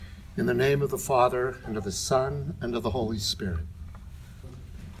In the name of the Father, and of the Son, and of the Holy Spirit.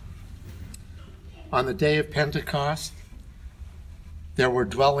 On the day of Pentecost, there were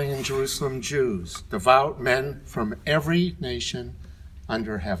dwelling in Jerusalem Jews, devout men from every nation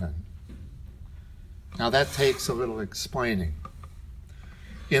under heaven. Now that takes a little explaining.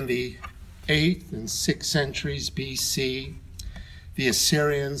 In the 8th and 6th centuries BC, the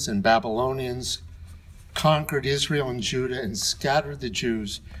Assyrians and Babylonians conquered Israel and Judah and scattered the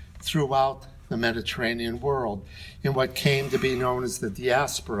Jews throughout the Mediterranean world in what came to be known as the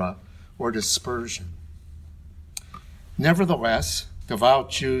diaspora or dispersion. Nevertheless,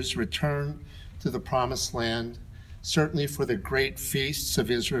 devout Jews returned to the promised land, certainly for the great feasts of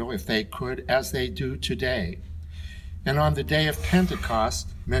Israel if they could, as they do today. And on the day of Pentecost,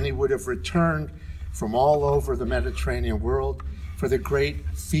 many would have returned from all over the Mediterranean world for the great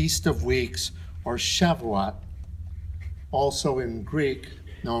Feast of Weeks, or Shavuot, also in Greek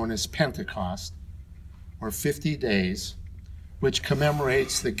known as Pentecost, or 50 days, which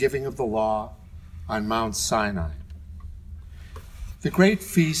commemorates the giving of the law on Mount Sinai. The great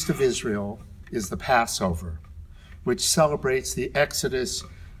feast of Israel is the Passover, which celebrates the exodus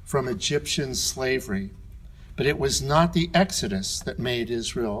from Egyptian slavery, but it was not the exodus that made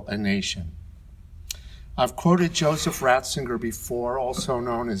Israel a nation. I've quoted Joseph Ratzinger before, also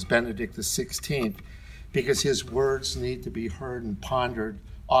known as Benedict XVI, because his words need to be heard and pondered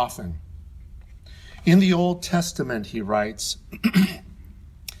often. In the Old Testament, he writes,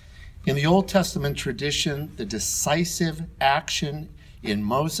 in the Old Testament tradition, the decisive action in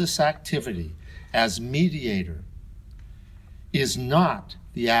Moses' activity as mediator is not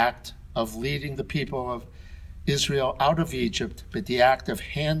the act of leading the people of Israel out of Egypt, but the act of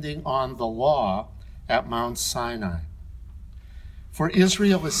handing on the law at Mount Sinai. For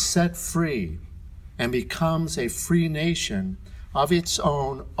Israel is set free and becomes a free nation of its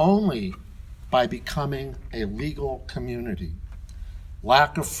own only by becoming a legal community.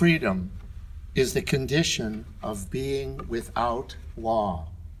 Lack of freedom is the condition of being without law.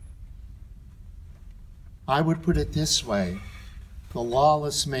 I would put it this way: the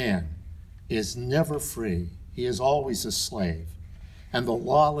lawless man is never free. He is always a slave. And the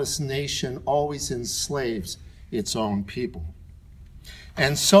lawless nation always enslaves its own people.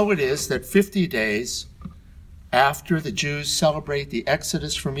 And so it is that 50 days after the Jews celebrate the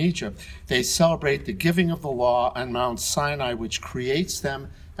exodus from Egypt, they celebrate the giving of the law on Mount Sinai, which creates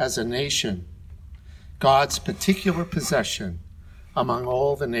them as a nation, God's particular possession among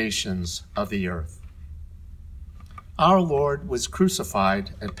all the nations of the earth. Our Lord was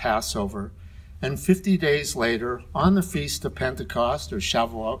crucified at Passover, and 50 days later, on the Feast of Pentecost, or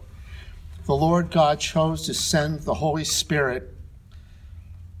Shavuot, the Lord God chose to send the Holy Spirit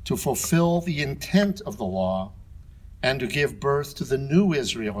to fulfill the intent of the law and to give birth to the new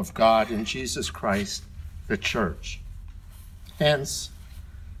Israel of God in Jesus Christ, the church. Hence,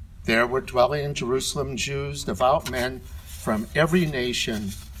 there were dwelling in Jerusalem Jews, devout men from every nation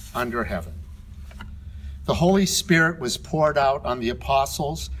under heaven. The Holy Spirit was poured out on the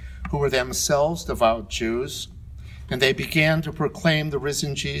apostles, who were themselves devout Jews, and they began to proclaim the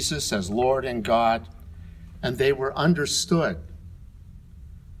risen Jesus as Lord and God, and they were understood.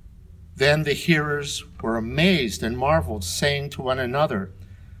 Then the hearers were amazed and marveled, saying to one another,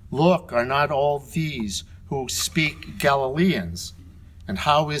 "Look, are not all these who speak Galileans? And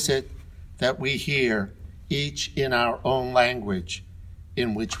how is it that we hear, each in our own language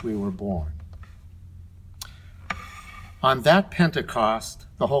in which we were born?" On that Pentecost,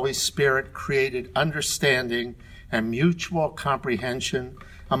 the Holy Spirit created understanding and mutual comprehension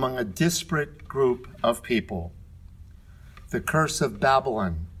among a disparate group of people. The curse of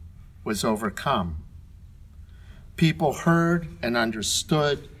Babylon was overcome. People heard and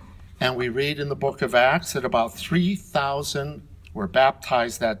understood, and we read in the book of Acts that about 3,000 were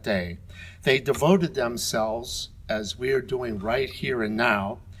baptized that day. They devoted themselves, as we are doing right here and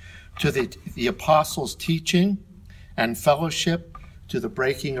now, to the apostles' teaching and fellowship, to the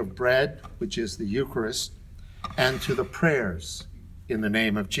breaking of bread, which is the Eucharist, and to the prayers in the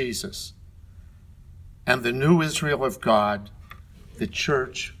name of Jesus. And the new Israel of God, the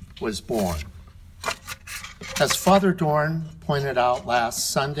church, was born. As Father Dorn pointed out last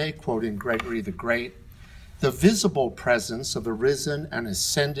Sunday, quoting Gregory the Great, the visible presence of the risen and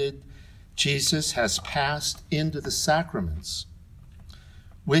ascended Jesus has passed into the sacraments,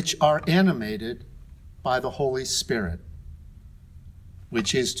 which are animated by the Holy Spirit,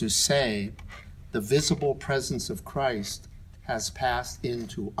 which is to say, the visible presence of Christ has passed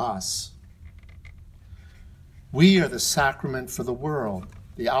into us. We are the sacrament for the world,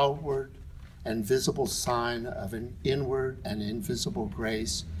 the outward and visible sign of an inward and invisible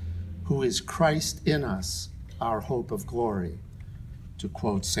grace who is Christ in us, our hope of glory, to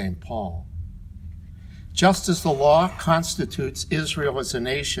quote St. Paul. Just as the law constitutes Israel as a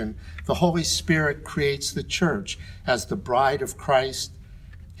nation, the Holy Spirit creates the church as the bride of Christ,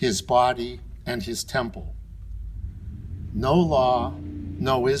 his body, and his temple. No law,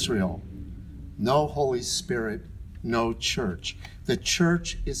 no Israel. No Holy Spirit, no church. The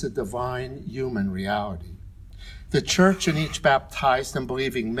church is a divine human reality. The church and each baptized and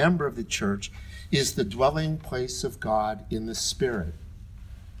believing member of the church is the dwelling place of God in the Spirit,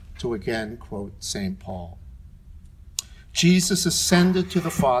 to again quote St. Paul. Jesus ascended to the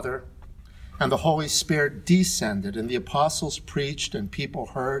Father, and the Holy Spirit descended, and the apostles preached, and people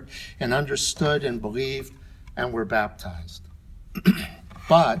heard and understood and believed and were baptized.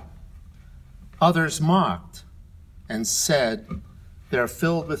 But others mocked and said, "They're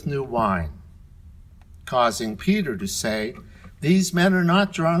filled with new wine," causing Peter to say, "These men are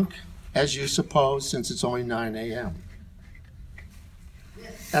not drunk, as you suppose, since it's only 9 a.m.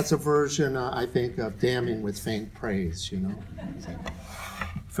 That's a version, I think, of damning with faint praise, you know.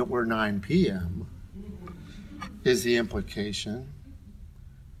 If it were 9 p.m., is the implication.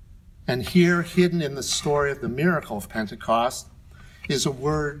 And here, hidden in the story of the miracle of Pentecost, is a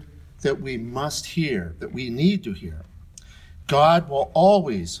word that we must hear, that we need to hear. God will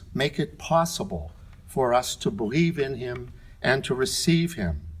always make it possible for us to believe in him and to receive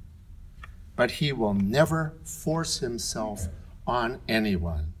him, but he will never force himself on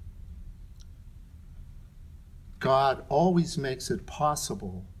anyone. God always makes it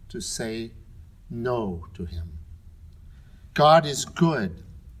possible to say no to him. God is good.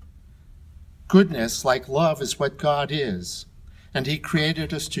 Goodness, like love, is what God is, and he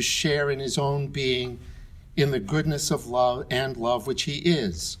created us to share in his own being in the goodness of love and love which he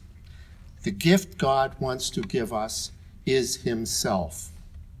is. The gift God wants to give us is himself.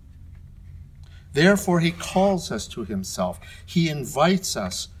 Therefore, he calls us to himself. He invites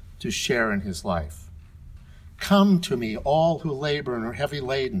us to share in his life. "Come to me, all who labor and are heavy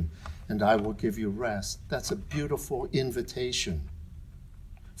laden, and I will give you rest." That's a beautiful invitation.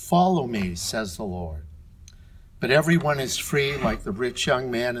 "Follow me," says the Lord. But everyone is free, like the rich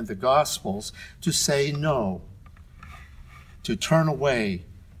young man in the Gospels, to say no, to turn away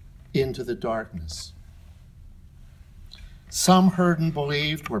into the darkness. Some heard and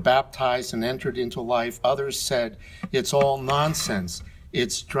believed, were baptized, and entered into life. Others said, "It's all nonsense.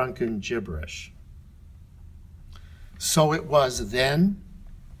 It's drunken gibberish." So it was then,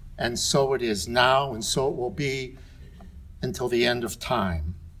 and so it is now, and so it will be until the end of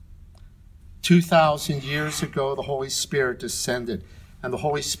time. 2,000 years ago, the Holy Spirit descended, and the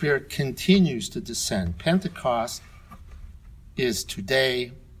Holy Spirit continues to descend. Pentecost is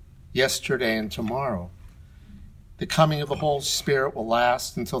today, yesterday, and tomorrow. The coming of the Holy Spirit will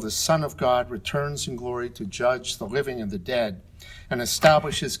last until the Son of God returns in glory to judge the living and the dead and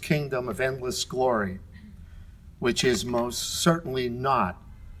establish his kingdom of endless glory, which is most certainly not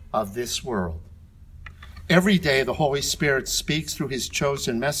of this world. Every day, the Holy Spirit speaks through his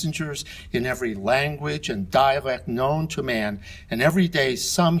chosen messengers in every language and dialect known to man, and every day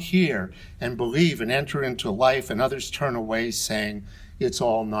some hear and believe and enter into life, and others turn away, saying, "It's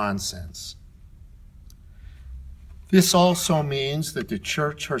all nonsense." This also means that the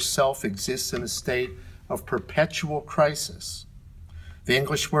church herself exists in a state of perpetual crisis. The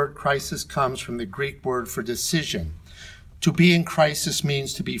English word crisis comes from the Greek word for decision. To be in crisis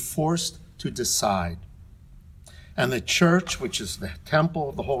means to be forced to decide. And the church, which is the temple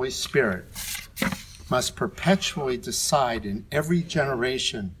of the Holy Spirit, must perpetually decide in every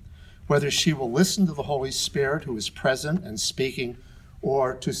generation whether she will listen to the Holy Spirit who is present and speaking,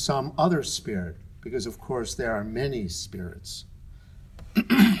 or to some other spirit, because of course there are many spirits.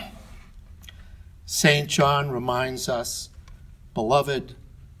 St. John reminds us, "Beloved,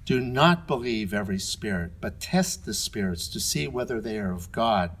 do not believe every spirit, but test the spirits to see whether they are of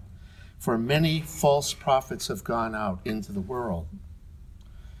God. For many false prophets have gone out into the world."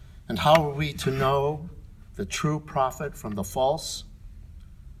 And how are we to know the true prophet from the false?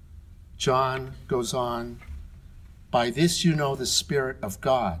 John goes on, "By this you know the Spirit of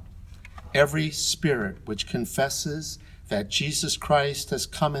God. Every spirit which confesses that Jesus Christ has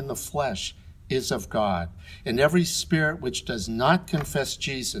come in the flesh is of God, and every spirit which does not confess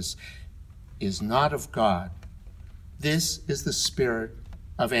Jesus is not of God. This is the spirit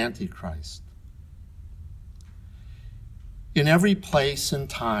of Antichrist." In every place and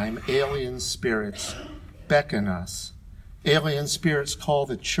time, alien spirits beckon us. Alien spirits call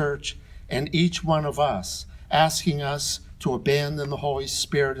the church and each one of us, asking us to abandon the Holy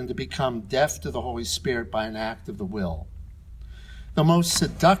Spirit and to become deaf to the Holy Spirit by an act of the will. The most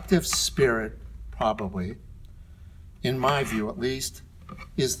seductive spirit, probably, in my view at least,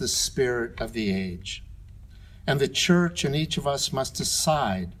 is the spirit of the age. And the church and each of us must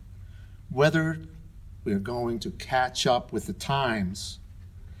decide whether we are going to catch up with the times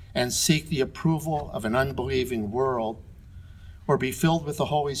and seek the approval of an unbelieving world, or be filled with the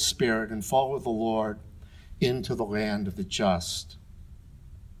Holy Spirit and follow the Lord into the land of the just.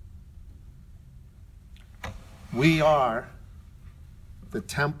 We are the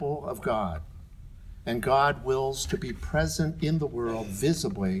temple of God, and God wills to be present in the world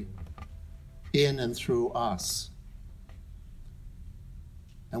visibly in and through us.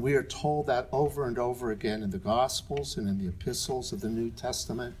 And we are told that over and over again in the Gospels and in the epistles of the New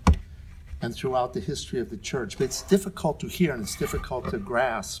Testament and throughout the history of the church. But it's difficult to hear and it's difficult to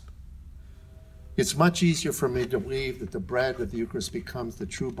grasp. It's much easier for me to believe that the bread of the Eucharist becomes the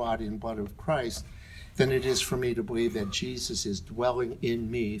true body and blood of Christ than it is for me to believe that Jesus is dwelling in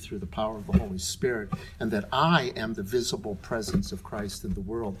me through the power of the Holy Spirit and that I am the visible presence of Christ in the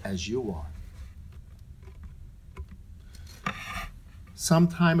world as you are. Some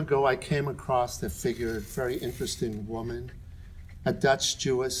time ago, I came across a figure, a very interesting woman, a Dutch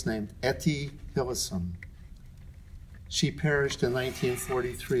Jewess named Etty Hillesum. She perished in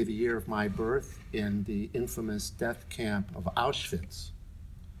 1943, the year of my birth, in the infamous death camp of Auschwitz.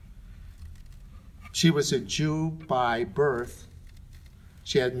 She was a Jew by birth.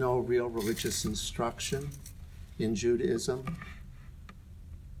 She had no real religious instruction in Judaism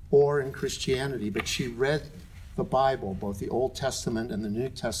or in Christianity, but she read the Bible, both the Old Testament and the New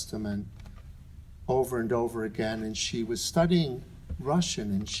Testament, over and over again, and she was studying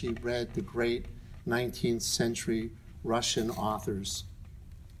Russian, and she read the great 19th century Russian authors.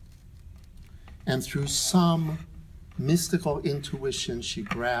 And through some mystical intuition, she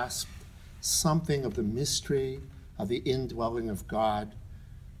grasped something of the mystery of the indwelling of God,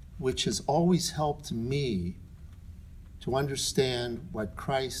 which has always helped me to understand what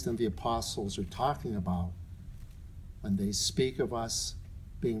Christ and the apostles are talking about when they speak of us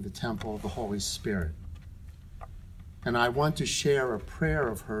being the temple of the Holy Spirit. And I want to share a prayer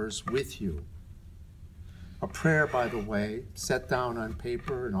of hers with you. A prayer, by the way, set down on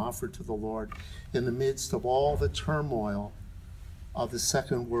paper and offered to the Lord in the midst of all the turmoil of the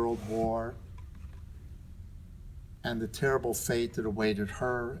Second World War and the terrible fate that awaited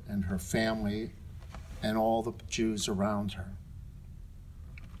her and her family and all the Jews around her.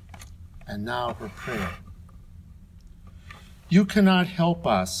 And now her prayer. You cannot help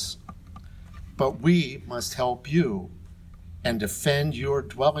us, but we must help you and defend your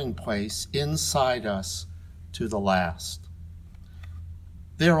dwelling place inside us to the last.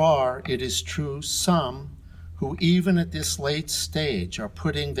 There are, it is true, some who even at this late stage are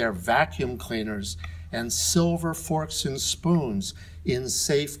putting their vacuum cleaners and silver forks and spoons in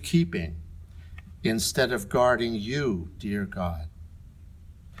safekeeping instead of guarding you, dear God.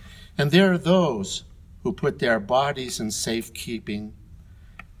 And there are those who put their bodies in safekeeping,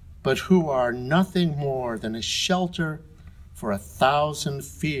 but who are nothing more than a shelter for 1,000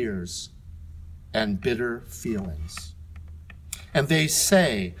 fears and bitter feelings. And they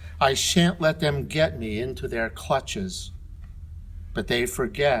say, I shan't let them get me into their clutches, but they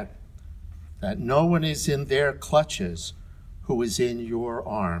forget that no one is in their clutches who is in your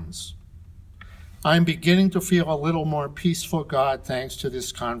arms. I'm beginning to feel a little more peaceful, God, thanks to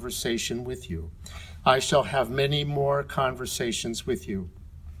this conversation with you. I shall have many more conversations with you.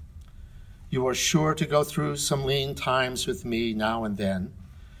 You are sure to go through some lean times with me now and then,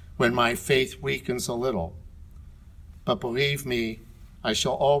 when my faith weakens a little. But believe me, I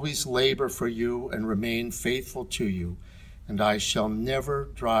shall always labor for you and remain faithful to you, and I shall never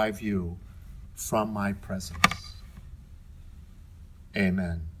drive you from my presence.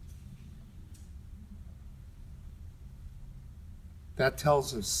 Amen. That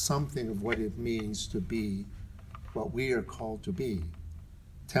tells us something of what it means to be what we are called to be,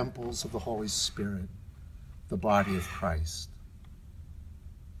 temples of the Holy Spirit, the body of Christ.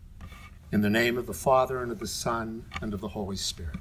 In the name of the Father, and of the Son, and of the Holy Spirit.